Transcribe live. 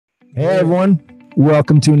Hey, everyone.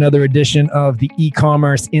 Welcome to another edition of the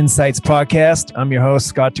E-Commerce Insights Podcast. I'm your host,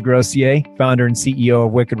 Scott DeGrossier, founder and CEO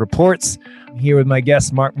of Wicked Reports. I'm here with my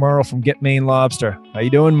guest, Mark Merle from Get Maine Lobster. How you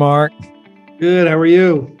doing, Mark? Good. How are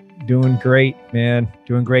you? Doing great, man.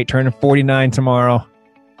 Doing great. Turning 49 tomorrow.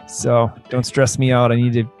 So don't stress me out.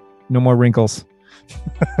 No more wrinkles.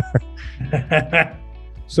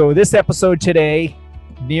 So this episode today,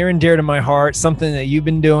 near and dear to my heart, something that you've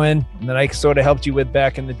been doing and that I sort of helped you with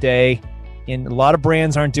back in the day. And a lot of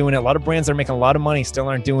brands aren't doing it. A lot of brands that are making a lot of money still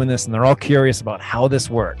aren't doing this, and they're all curious about how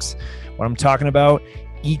this works. What I'm talking about,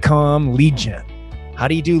 e-com lead gen. How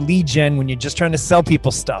do you do lead gen when you're just trying to sell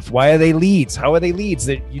people stuff? Why are they leads? How are they leads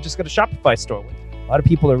that you just got a Shopify store with? A lot of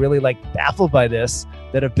people are really baffled by this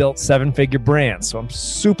that have built seven-figure brands. So I'm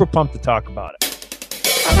super pumped to talk about it.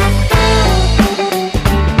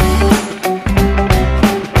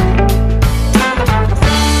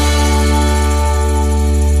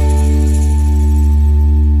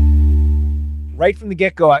 Right from the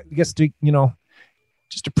get-go, I guess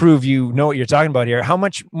just to prove you know what you're talking about here, how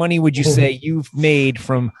much money would you say you've made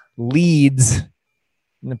from leads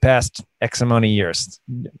in the past X amount of years?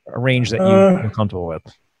 A range that you're comfortable with.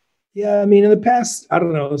 Yeah, in the past,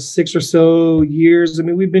 6 or so years.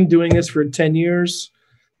 We've been doing this for 10 years.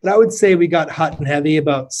 But I would say we got hot and heavy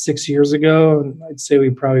about 6 years ago. And I'd say we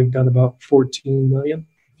probably done about 14 million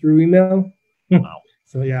through email. Wow.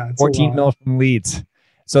 So yeah, it's 14 million from leads.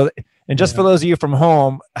 So, and just for those of you from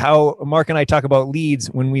home, how Mark and I talk about leads,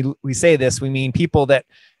 when we say this, we mean people that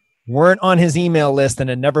weren't on his email list and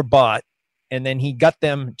had never bought, and then he got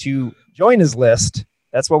them to join his list.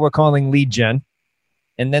 That's what we're calling lead gen.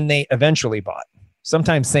 And then they eventually bought,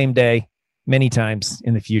 sometimes same day, many times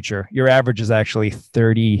in the future. Your average is actually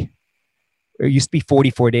 30, it used to be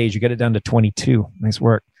 44 days. You got it down to 22. Nice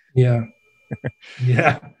work. Yeah.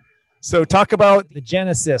 Yeah. So talk about the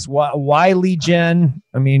genesis. Why lead gen?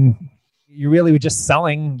 You really were just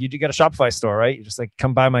selling. You got a Shopify store, right? You're just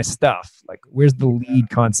come buy my stuff. Where's the lead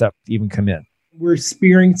concept even come in? We're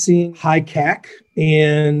experiencing high CAC,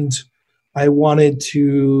 and I wanted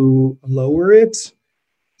to lower it.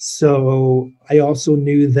 So I also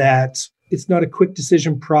knew that it's not a quick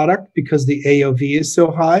decision product because the AOV is so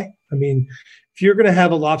high. If you're going to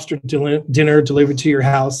have a lobster dinner delivered to your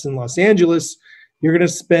house in Los Angeles, you're going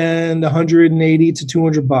to spend $180 to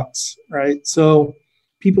 $200, right? So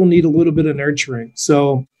people need a little bit of nurturing.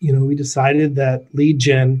 So, we decided that lead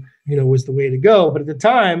gen, was the way to go. But at the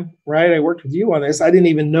time, right, I worked with you on this. I didn't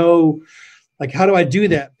even know, how do I do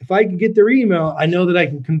that? If I can get their email, I know that I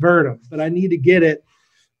can convert them, but I need to get it.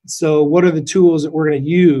 So what are the tools that we're going to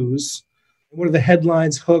use? What are the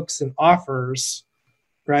headlines, hooks, and offers,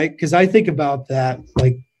 right? Because I think about that,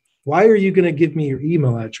 why are you going to give me your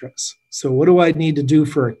email address? So what do I need to do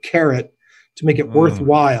for a carrot to make it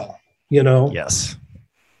worthwhile? Yes.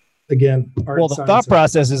 Again, the thought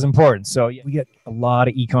process is important. So we get a lot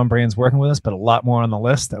of e-com brands working with us, but a lot more on the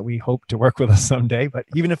list that we hope to work with us someday. But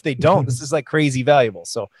even if they don't, this is crazy valuable.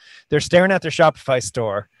 So they're staring at their Shopify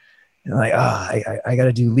store and I got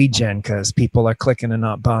to do lead gen because people are clicking and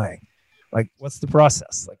not buying. What's the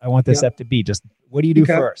process? I want this app to be just, what do you do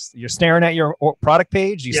first? You're staring at your product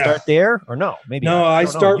page. You start there or no? Maybe no. I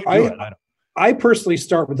personally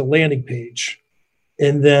start with the landing page,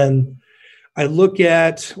 and then I look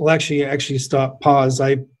at. Pause.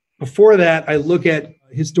 Before that, I look at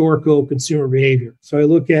historical consumer behavior. So I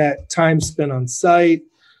look at time spent on site.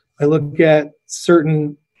 I look at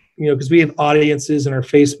certain, because we have audiences in our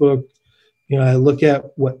Facebook. I look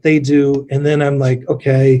at what they do, and then I'm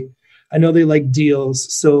okay, I know they like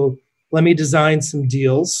deals, so let me design some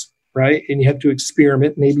deals, right? And you have to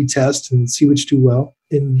experiment, maybe test and see which do well.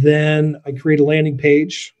 And then I create a landing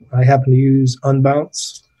page. I happen to use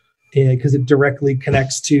Unbounce because it directly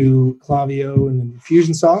connects to Klaviyo and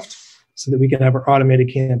Infusionsoft so that we can have our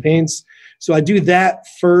automated campaigns. So I do that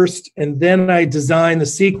first, and then I design the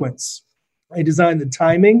sequence. I design the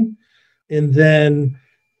timing, and then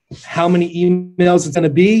how many emails it's going to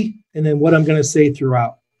be, and then what I'm going to say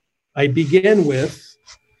throughout. I begin with,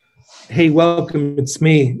 hey, welcome, it's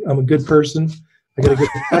me. I'm a good person. I got a good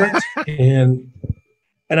product, and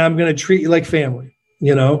I'm going to treat you like family,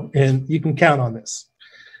 and you can count on this.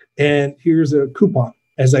 And here's a coupon,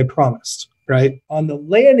 as I promised, right? On the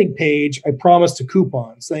landing page, I promised a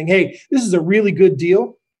coupon saying, hey, this is a really good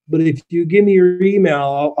deal, but if you give me your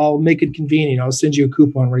email, I'll make it convenient. I'll send you a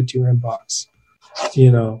coupon right to your inbox,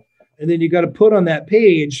 And then you got to put on that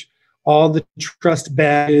page all the trust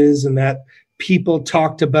badges and that people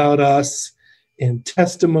talked about us and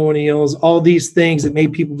testimonials, all these things that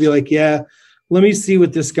made people be like, yeah, let me see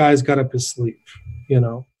what this guy's got up his sleeve,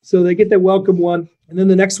 So they get that welcome one. And then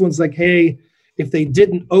the next one's like, hey, if they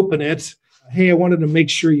didn't open it, hey, I wanted to make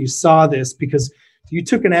sure you saw this because you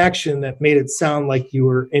took an action that made it sound like you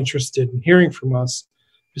were interested in hearing from us.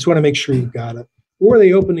 Just want to make sure you got it. Or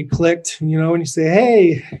they opened and clicked, and you say,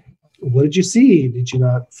 hey, what did you see? Did you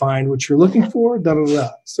not find what you're looking for? Da, da, da.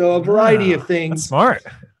 So a variety of things. That's smart.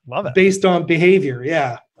 Love it. Based on behavior.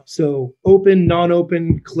 Yeah. So open,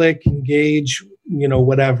 non-open, click, engage,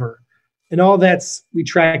 whatever. And all we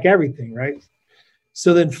track everything, right?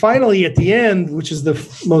 So then finally at the end, which is the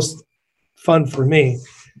most fun for me,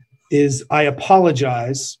 is I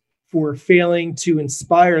apologize for failing to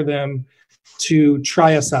inspire them to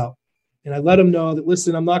try us out. And I let them know that,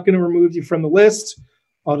 listen, I'm not going to remove you from the list.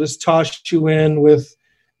 I'll just toss you in with,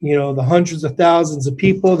 the hundreds of thousands of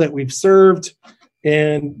people that we've served.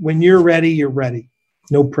 And when you're ready, you're ready.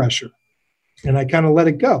 No pressure. And I kind of let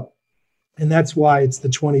it go. And that's why it's the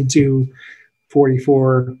 22,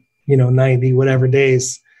 44, 90, whatever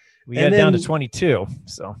days. We got down to 22.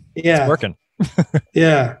 So it's working.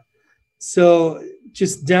 Yeah. So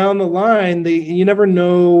just down the line, you never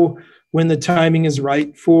know when the timing is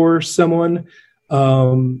right for someone.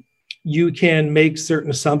 You can make certain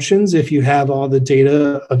assumptions if you have all the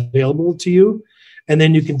data available to you, and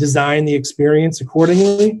then you can design the experience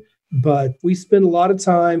accordingly. But we spend a lot of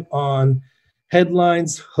time on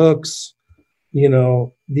headlines, hooks,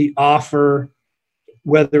 the offer,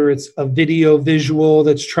 whether it's a video visual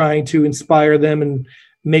that's trying to inspire them and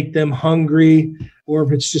make them hungry, or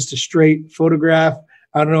if it's just a straight photograph.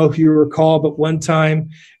 I don't know if you recall, but one time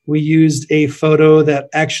we used a photo that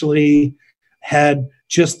actually had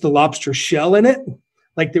just the lobster shell in it.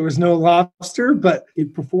 Like there was no lobster, but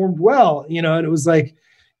it performed well, and it was like,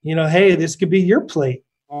 hey, this could be your plate.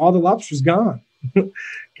 All the lobster's gone kind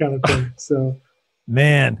of thing. So,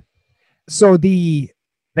 man. So the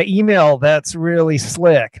email, that's really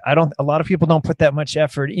slick. A lot of people don't put that much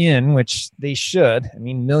effort in, which they should. I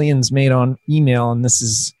mean, millions made on email, and this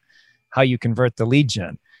is how you convert the lead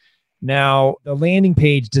gen. Now, the landing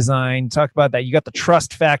page design, talk about that. You got the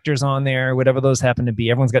trust factors on there, whatever those happen to be.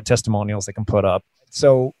 Everyone's got testimonials they can put up.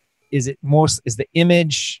 So is the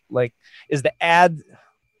image, is the ad,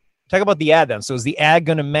 talk about the ad then. So is the ad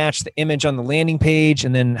going to match the image on the landing page?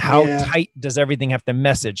 And then how tight does everything have to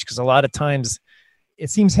message? Because a lot of times it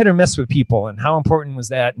seems hit or miss with people. And how important was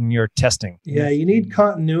that in your testing? Yeah, you need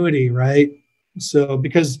continuity, right? So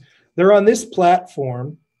because they're on this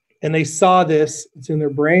platform and they saw this, it's in their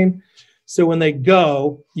brain. So when they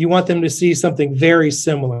go, you want them to see something very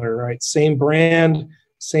similar, right? Same brand,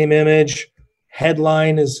 same image,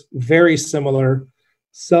 headline is very similar,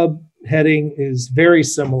 subheading is very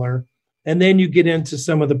similar. And then you get into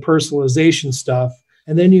some of the personalization stuff.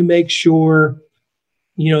 And then you make sure,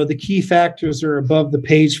 the key factors are above the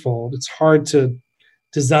page fold. It's hard to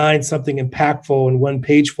design something impactful in one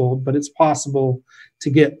page fold, but it's possible to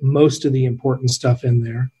get most of the important stuff in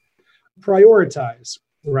there. Prioritize,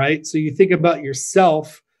 right? So you think about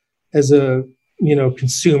yourself as a,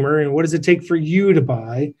 consumer, and what does it take for you to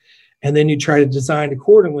buy? And then you try to design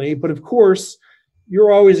accordingly. But of course,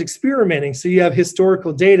 you're always experimenting. So you have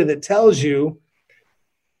historical data that tells you,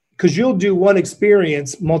 because you'll do one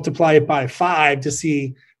experience, multiply it by 5 to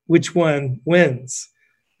see which one wins.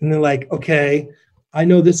 And they're like, okay, I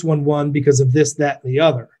know this one won because of this, that, and the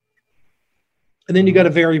other. And then you got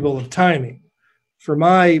a variable of timing. For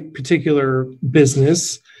my particular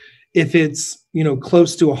business, if it's,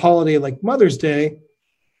 close to a holiday like Mother's Day,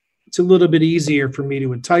 it's a little bit easier for me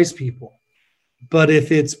to entice people. But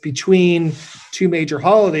if it's between two major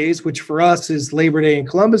holidays, which for us is Labor Day and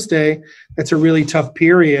Columbus Day, that's a really tough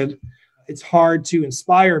period. It's hard to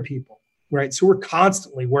inspire people, right? So we're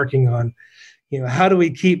constantly working on, how do we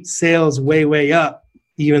keep sales way, way up,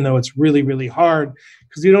 even though it's really, really hard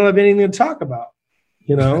because you don't have anything to talk about,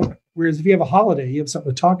 Whereas if you have a holiday, you have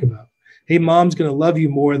something to talk about. Hey, mom's going to love you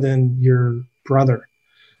more than your brother.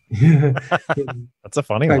 That's a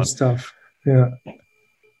funny one. Stuff. Yeah.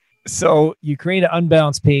 So you create an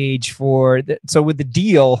unbalanced page so with the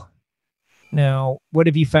deal. Now, what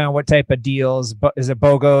have you found? What type of deals? Is it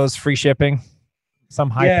BOGOs, free shipping, some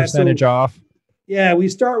high percentage off? Yeah, we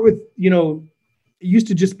start with, it used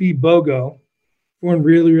to just be BOGO, going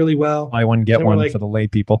really, really well. Buy one, get one for the lay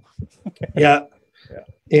people. Yeah.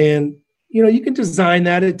 And, you can design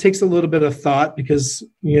that. It takes a little bit of thought because,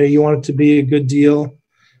 you want it to be a good deal.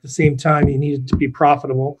 At the same time, you need it to be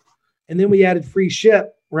profitable. And then we added free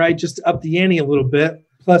ship, right? Just to up the ante a little bit.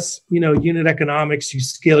 Plus, unit economics, you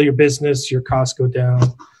scale your business, your costs go down.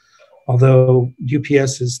 Although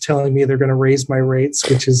UPS is telling me they're going to raise my rates,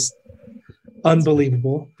 which is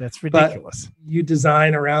unbelievable. That's ridiculous. But you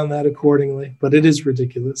design around that accordingly, but it is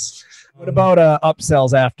ridiculous. What about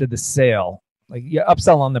upsells after the sale? Like you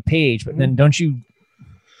upsell on the page, but then don't you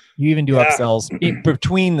even do upsells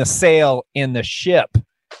between the sale and the ship?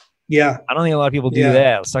 Yeah. I don't think a lot of people do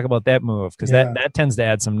that. Let's talk about that move because that tends to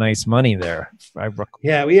add some nice money there. We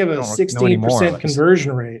have a 16%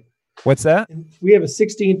 conversion rate. What's that? We have a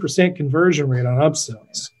 16% conversion rate on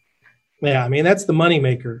upsells. Yeah, I mean, that's the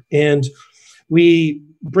moneymaker. And we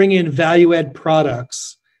bring in value-add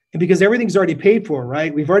products. And because everything's already paid for,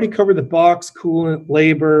 right? We've already covered the box, coolant,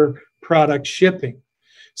 labor, product, shipping.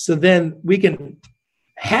 So then we can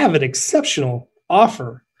have an exceptional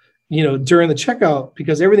offer, during the checkout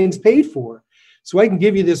because everything's paid for. So I can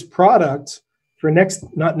give you this product for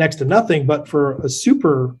not next to nothing, but for a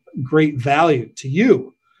super great value to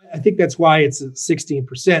you. I think that's why it's at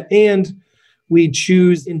 16%. And we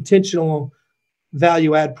choose intentional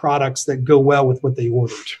value add products that go well with what they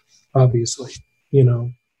ordered, obviously,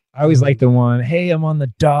 I always like the one, hey, I'm on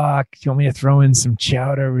the dock. Do you want me to throw in some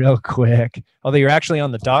chowder real quick? Although you're actually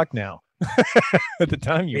on the dock now. At the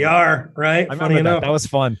time we are, right? I remember that was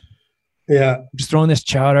fun. Yeah. Just throwing this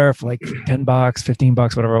chowder for like $10, $15,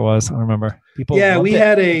 whatever it was. I don't remember. People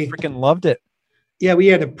freaking loved it. Yeah, we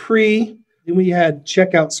had a then we had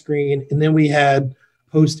checkout screen, and then we had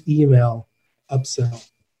post email upsell.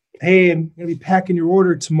 Hey, I'm going to be packing your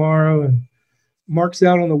order tomorrow, and Mark's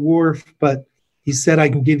out on the wharf, but he said I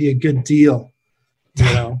can give you a good deal.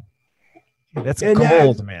 That's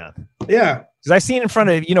gold, man. Yeah. Because I've seen in front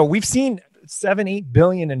of, we've seen 7-8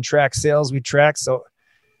 billion in track sales we track. So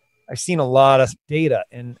I've seen a lot of data,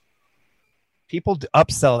 and people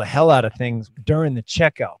upsell the hell out of things during the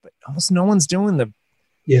checkout, but almost no one's doing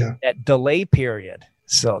that delay period.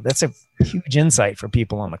 So that's a huge insight for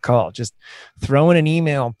people on the call. Just throw in an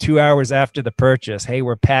email 2 hours after the purchase. Hey,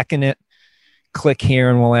 we're packing it. Click here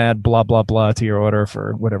and we'll add blah, blah, blah to your order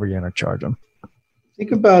for whatever you're going to charge them.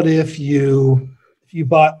 Think about if you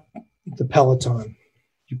bought the Peloton.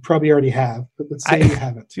 You probably already have, but let's say you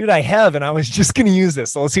haven't. Dude, I have, and I was just going to use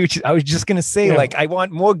this. So let's see I was just going to say, I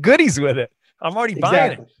want more goodies with it. I'm already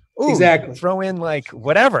buying it. Ooh, exactly. Throw in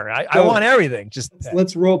whatever. I want everything. Just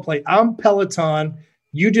let's role play. I'm Peloton.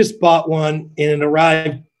 You just bought one and it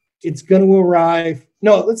arrived. It's going to arrive.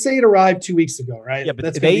 No, let's say it arrived 2 weeks ago, right? Yeah,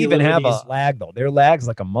 but they even have a lag though. Their lag's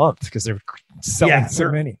like a month because they're selling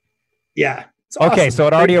so many. Yeah. Okay, awesome. So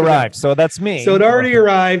it already arrived. So that's me. So it already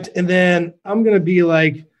arrived. And then I'm going to be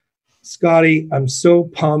like, Scotty, I'm so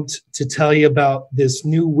pumped to tell you about this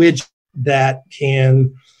new widget that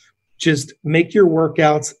can just make your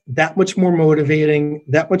workouts that much more motivating,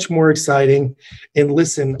 that much more exciting. And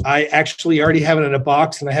listen, I actually already have it in a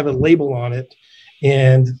box and I have a label on it.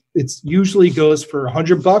 And it's usually goes for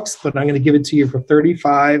 $100, but I'm going to give it to you for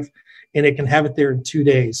 35 and it can have it there in 2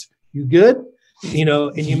 days. You good? And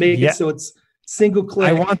you make it so it's single click.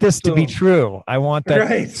 I want this to be true. I want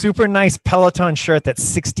that super nice Peloton shirt that's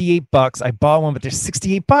 $68. I bought one, but they're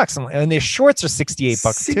 $68. And their shorts are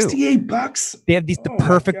 $68 too. $68? They have the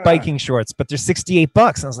perfect biking shorts, but they're $68.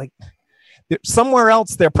 And I was like, somewhere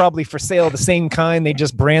else they're probably for sale, the same kind. They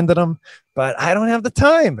just branded them, but I don't have the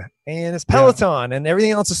time. And it's Peloton and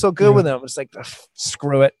everything else is so good with them. It's like,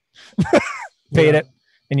 screw it. Paid it.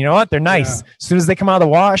 And you know what? They're nice. As soon as they come out of the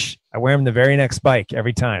wash, I wear them the very next bike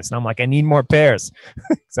every time. So I'm like, I need more pairs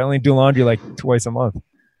because I only do laundry like twice a month.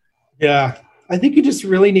 Yeah. I think you just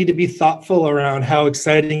really need to be thoughtful around how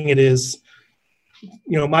exciting it is.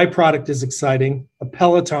 My product is exciting. A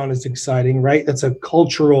Peloton is exciting, right? That's a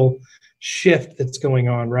cultural shift that's going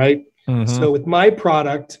on, right? Mm-hmm. So with my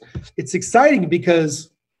product, it's exciting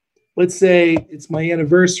because let's say it's my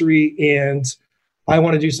anniversary and I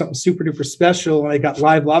want to do something super duper special. And I got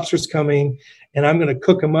live lobsters coming and I'm going to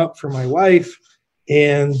cook them up for my wife.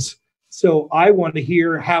 And so I want to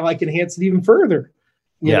hear how I can enhance it even further,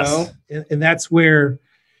 you know? And that's where,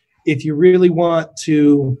 if you really want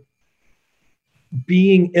to,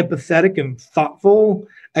 being empathetic and thoughtful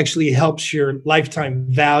actually helps your lifetime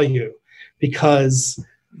value, because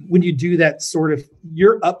when you do that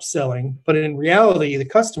you're upselling, but in reality, the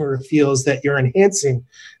customer feels that you're enhancing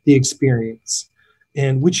the experience,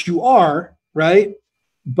 and which you are, right?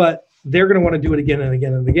 But they're going to want to do it again and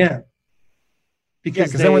again and again.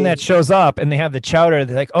 Because then when that shows up and they have the chowder,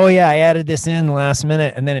 they're like, oh yeah, I added this in the last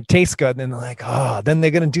minute, and then it tastes good. And then they're like, oh, then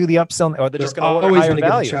they're going to do the upsell, or they're just going to order higher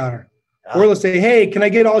value. Chowder. Or they'll say, hey, can I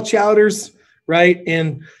get all chowders? Right.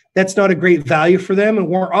 And that's not a great value for them. And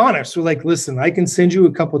we're honest. We're like, listen, I can send you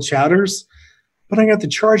a couple chowders, but I got to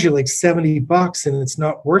charge you like $70 and it's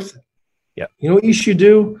not worth it. Yeah. You know what you should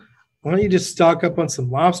do? Why don't you just stock up on some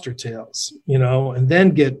lobster tails, and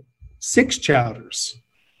then get 6 chowders,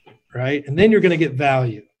 right? And then you're going to get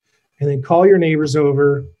value. And then call your neighbors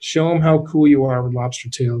over, show them how cool you are with lobster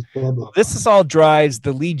tails, blah, blah. This is all drives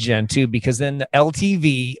the lead gen too, because then the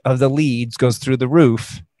LTV of the leads goes through the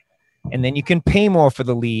roof, and then you can pay more for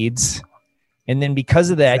the leads. And then because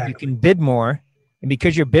of that, you can bid more. And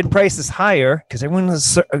because your bid price is higher, because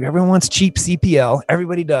everyone wants cheap CPL,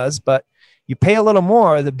 everybody does, but you pay a little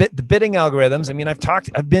more. The bidding algorithms. I mean,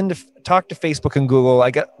 I've been to talk to Facebook and Google.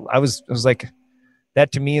 I was like,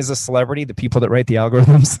 that to me is a celebrity, the people that write the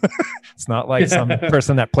algorithms. It's not like some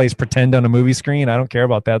person that plays pretend on a movie screen. I don't care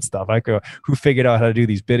about that stuff. I go, who figured out how to do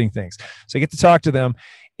these bidding things? So I get to talk to them.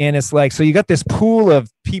 And it's like, so you got this pool of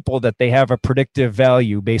people that they have a predictive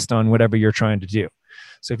value based on whatever you're trying to do.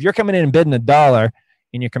 So if you're coming in and bidding $1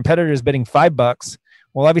 and your competitor is bidding $5,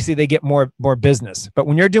 well, obviously they get more business. But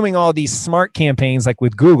when you're doing all these smart campaigns, like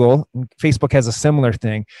with Google, and Facebook has a similar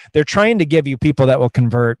thing, they're trying to give you people that will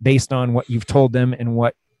convert based on what you've told them and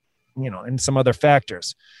what, and some other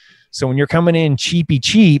factors. So when you're coming in cheap,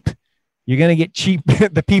 you're going to get cheap,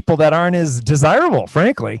 the people that aren't as desirable,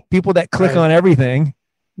 frankly, people that click on everything,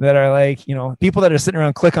 that are like, people that are sitting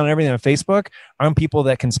around click on everything on Facebook aren't people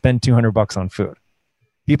that can spend $200 on food.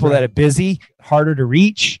 People that are busy, harder to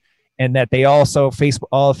reach, and that they also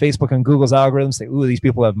Facebook and Google's algorithms say, ooh, these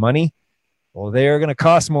people have money. Well, they're going to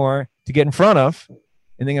cost more to get in front of,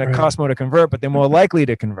 and they're going to cost more to convert, but they're more likely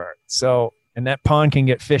to convert. So, and that pond can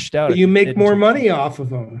get fished out. But you make more money off of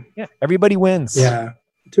them. Yeah, everybody wins. Yeah.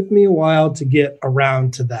 It took me a while to get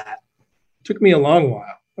around to that. It took me a long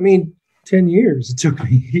while. I mean, 10 years it took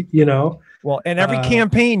me, Well, and every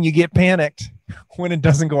campaign you get panicked when it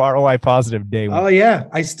doesn't go ROI positive day one. Oh yeah,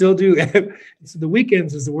 I still do. So the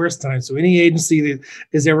weekends is the worst time. So any agency that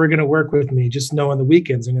is ever going to work with me, just know on the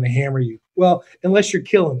weekends I'm going to hammer you. Well, unless you're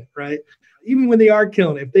killing it, right? Even when they are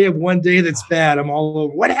killing it, if they have one day that's bad, I'm all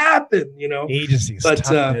over. What happened? Agencies, but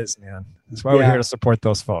tough it is, man. That's why we're here to support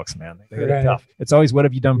those folks, man. They're tough. It's always, what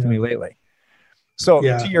have you done for me lately? So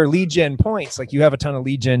to your lead gen points, like you have a ton of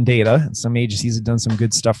lead gen data, and some agencies have done some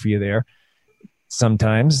good stuff for you there.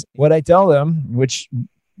 Sometimes what I tell them, which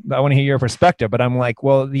I want to hear your perspective, but I'm like,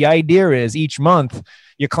 well, the idea is each month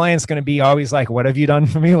your client's going to be always like, what have you done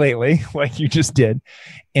for me lately? Like you just did.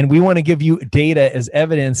 And we want to give you data as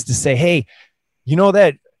evidence to say, hey,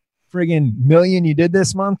 that friggin' million you did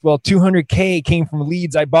this month? Well, 200K came from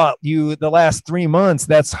leads I bought you the last 3 months.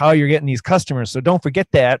 That's how you're getting these customers. So don't forget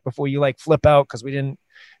that before you flip out because we didn't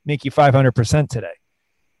make you 500% today.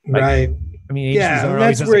 Right. I mean, agencies aren't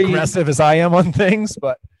always as aggressive as I am on things,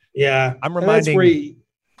 but I'm reminding.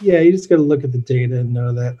 You just got to look at the data and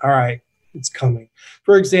know that, all right, it's coming.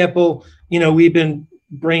 For example, we've been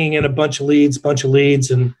bringing in a bunch of leads,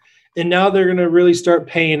 and now they're going to really start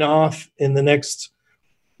paying off in the next,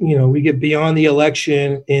 we get beyond the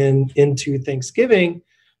election and into Thanksgiving.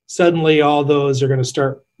 Suddenly all those are going to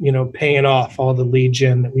start, paying off, all the lead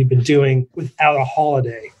gen that we've been doing without a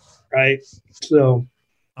holiday. Right. So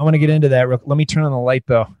I want to get into that. Let me turn on the light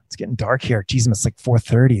though. It's getting dark here. Jesus, it's like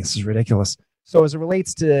 4:30. This is ridiculous. So as it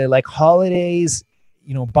relates to holidays,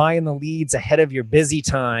 buying the leads ahead of your busy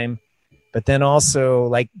time, but then also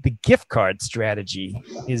the gift card strategy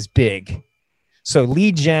is big. So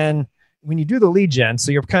lead gen, when you do the lead gen,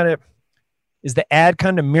 so you're is the ad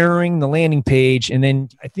kind of mirroring the landing page? And then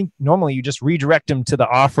I think normally you just redirect them to the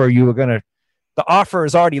offer the offer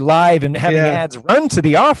is already live and having ads run to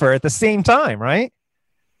the offer at the same time, right?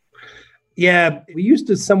 Yeah, we used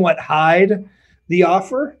to somewhat hide the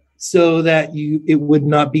offer so that it would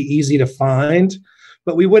not be easy to find,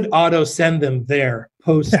 but we would auto send them their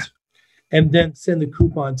post and then send the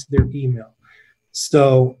coupon to their email.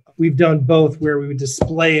 So we've done both where we would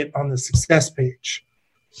display it on the success page,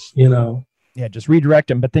 Yeah, just redirect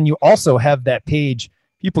them. But then you also have that page.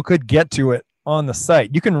 People could get to it on the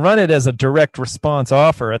site. You can run it as a direct response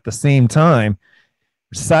offer at the same time,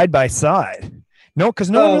 side by side. No,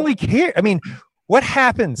 because no one really cares. I mean, what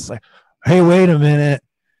happens? Hey, wait a minute.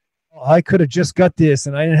 I could have just got this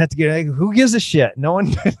and I didn't have to get who gives a shit? No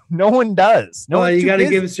one does. You got to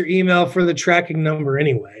give us your email for the tracking number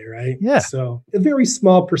anyway, right? Yeah. So a very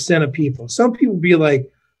small percent of people. Some people be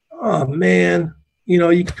like, oh man,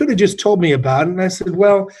 you could have just told me about it. And I said,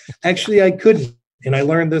 well, actually I couldn't. And I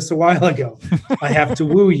learned this a while ago. I have to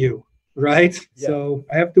woo you, right? Yeah. So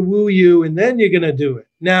I have to woo you and then you're going to do it.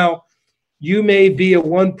 Now, you may be a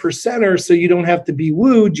 1%er, so you don't have to be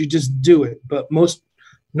wooed. You just do it. But most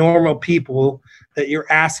normal people that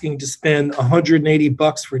you're asking to spend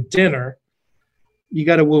 $180 for dinner, you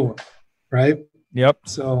got to woo them, right? Yep.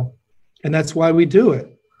 So, and that's why we do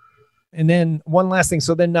it. And then one last thing.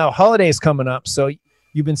 So then now holidays coming up. So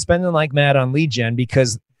you've been spending like mad on lead gen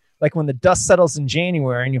because like when the dust settles in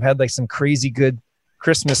January and you've had like some crazy good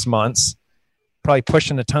Christmas months, probably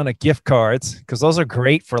pushing a ton of gift cards, because those are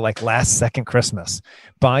great for like last second Christmas.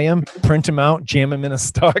 Buy them, print them out, jam them in a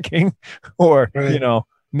stocking, or,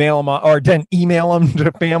 mail them out, or then email them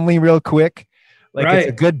to family real quick. Like it's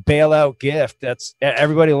a good bailout gift that's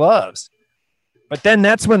everybody loves. But then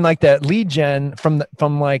that's when like that lead gen from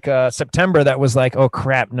like September, that was like, oh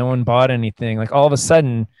crap, no one bought anything. Like all of a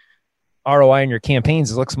sudden ROI in your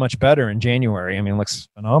campaigns looks much better in January. I mean, it looks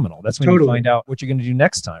phenomenal. That's when you find out what you're going to do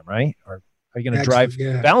next time, right? Or are you going to drive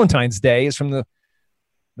Valentine's Day is from the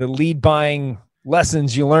lead buying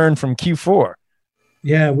lessons you learned from Q4.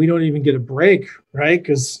 Yeah, we don't even get a break, right?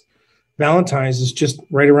 Because Valentine's is just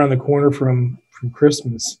right around the corner from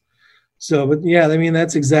Christmas. So, but yeah, I mean,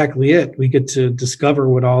 that's exactly it. We get to discover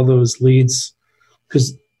what all those leads,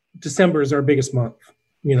 because December is our biggest month,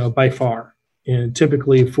 by far, and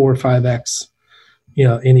typically 4 or 5x,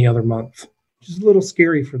 any other month. Which is a little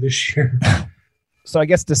scary for this year. So I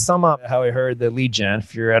guess to sum up how I heard the lead gen,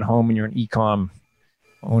 if you're at home and you're an e-com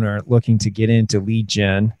owner looking to get into lead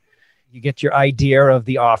gen, you get your idea of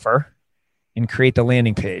the offer and create the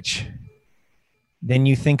landing page. Then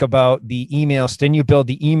you think about the emails. Then you build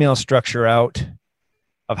the email structure out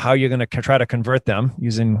of how you're going to try to convert them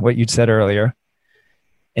using what you'd said earlier.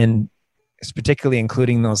 And it's particularly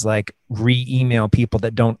including those like re-email people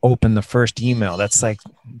that don't open the first email. That's like,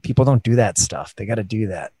 people don't do that stuff. They got to do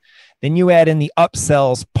that. Then you add in the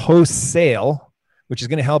upsells post-sale, which is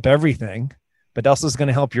going to help everything, but also is going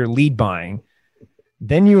to help your lead buying.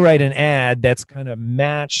 Then you write an ad that's going to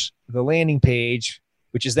match the landing page,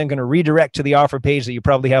 which is then going to redirect to the offer page that you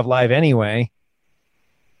probably have live anyway.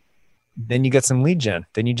 Then you get some lead gen.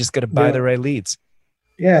 Then you just got to buy the right leads.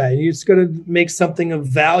 Yeah, and you just got to make something of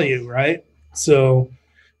value, right? So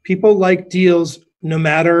people like deals no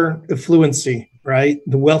matter affluency, right?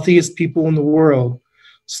 The wealthiest people in the world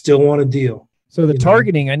still want a deal. So the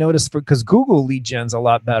targeting, I noticed, because Google lead gen's a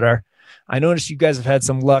lot better. I noticed you guys have had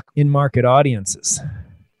some luck in market audiences,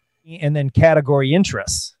 and then category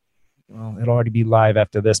interests. Well, it'll already be live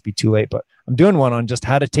after this, be too late, but I'm doing one on just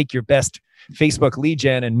how to take your best Facebook lead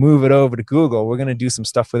gen and move it over to Google. We're going to do some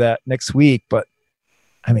stuff with that next week. But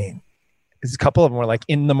I mean, there's a couple of them were like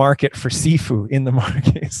in the market for seafood in the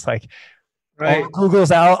market. It's like, right.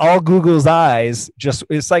 all Google's eyes, just,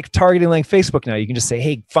 it's like targeting like Facebook now. You can just say,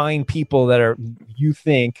 hey, find people that are, you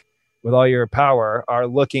think with all your power are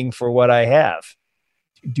looking for what I have.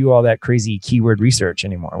 Do all that crazy keyword research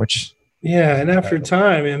anymore, which. Yeah. And after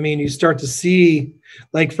time, I mean, you start to see,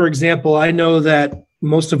 like, for example, I know that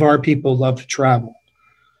most of our people love to travel,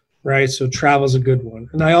 right? So travel is a good one.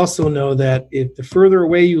 And I also know that if the further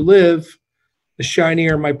away you live, the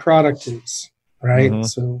shinier my product is, right? Mm-hmm.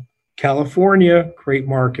 So California, great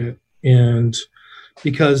market. And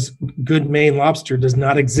because good Maine lobster does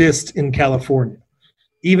not exist in California,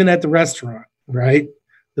 even at the restaurant, right?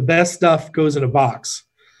 The best stuff goes in a box.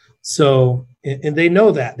 So, and they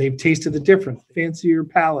know that. They've tasted the difference, fancier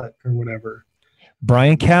palate or whatever.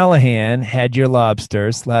 Brian Callahan had your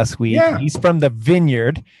lobsters last week. Yeah. He's from the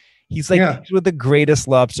Vineyard. He's like, these were the greatest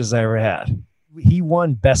lobsters I ever had. He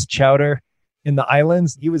won best chowder in the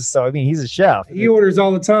islands. He's a chef. He orders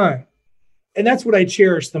all the time. And that's what I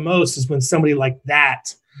cherish the most, is when somebody like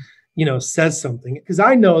that, says something, because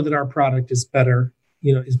I know that our product is better,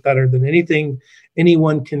 is better than anything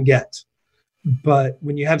anyone can get. But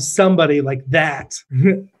when you have somebody like that,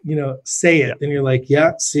 say it, then you're like,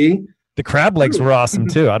 yeah, see? The crab legs were awesome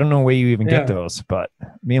too. I don't know where you even get those, but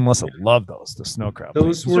me and Melissa love those, the snow crab.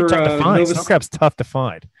 Those were tough to find. Snow crab's tough to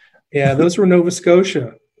find. Yeah, those were Nova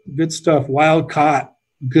Scotia. Good stuff. Wild caught,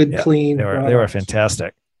 good, clean. They were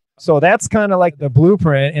fantastic. So that's kind of like the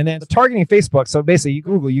blueprint. And then the targeting Facebook. So basically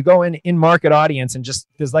you go in market audience and just,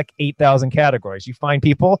 there's like 8,000 categories. You find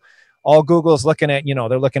people, all Google's looking at,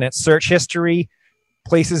 they're looking at search history,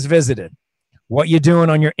 places visited, what you're doing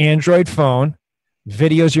on your Android phone,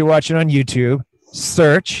 videos you're watching on YouTube,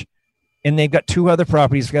 search, and they've got 2 other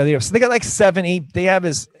properties. So they got like 7, 8,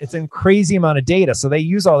 it's a crazy amount of data. So they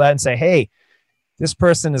use all that and say, hey, this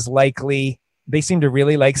person is likely, they seem to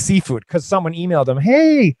really like seafood, because someone emailed them,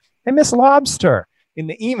 hey, I miss lobster in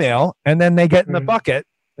the email, and then they get in the bucket,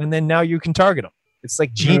 and then now you can target them. It's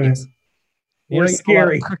like genius. Or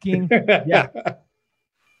scary. Cooking. Yeah.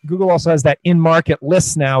 Google also has that in-market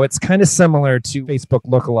list now. It's kind of similar to Facebook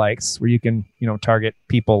lookalikes, where you can, target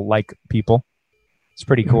people like people. It's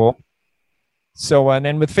pretty cool. So, and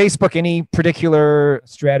then with Facebook, any particular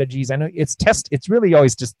strategies? I know it's really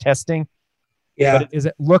always just testing. Yeah. But is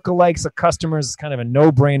it lookalikes of customers? Is kind of a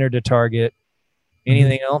no-brainer to target.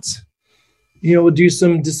 Anything else? We'll do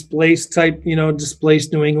some displaced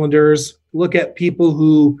New Englanders, look at people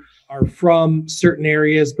who are from certain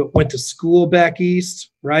areas, but went to school back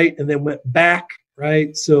east, right? And then went back,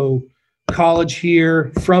 right? So college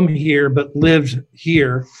here, from here, but lived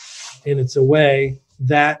here, and it's a way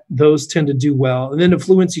that those tend to do well. And then the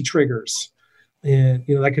fluency triggers. And,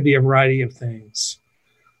 that could be a variety of things.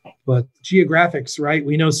 But geographics, right?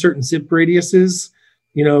 We know certain zip radiuses,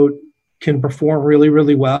 can perform really,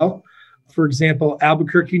 really well. For example,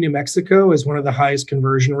 Albuquerque, New Mexico is one of the highest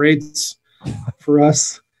conversion rates for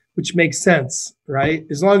us, which makes sense, right?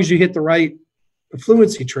 As long as you hit the right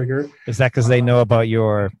fluency trigger. Is that because they know about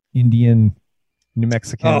your Indian, New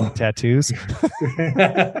Mexican tattoos?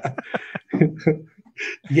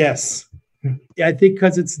 Yes. Yeah, I think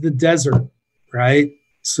because it's the desert, right?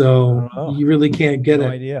 So you really can't get it.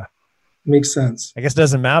 No idea. Makes sense. I guess it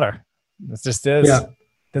doesn't matter. It just is. Yeah.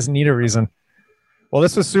 Doesn't need a reason. Well,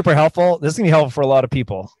 this was super helpful. This is going to be helpful for a lot of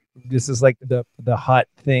people. This is like the hot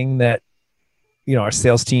thing that, our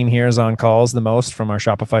sales team hears on calls the most from our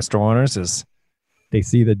Shopify store owners is they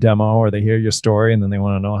see the demo or they hear your story and then they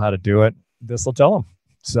want to know how to do it. This will tell them.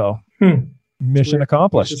 So mission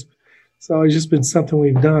accomplished. It's always just been something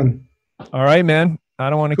we've done. All right, man. I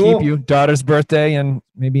don't want to keep you. Daughter's birthday and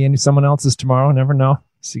maybe someone else's tomorrow. Never know.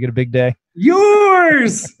 So you get a big day.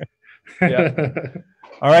 Yours. Yeah.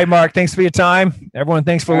 All right, Mark. Thanks for your time. Everyone,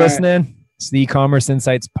 thanks for listening. It's the E-Commerce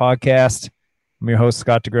Insights Podcast. I'm your host,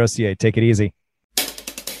 Scott DeGrossier. Take it easy.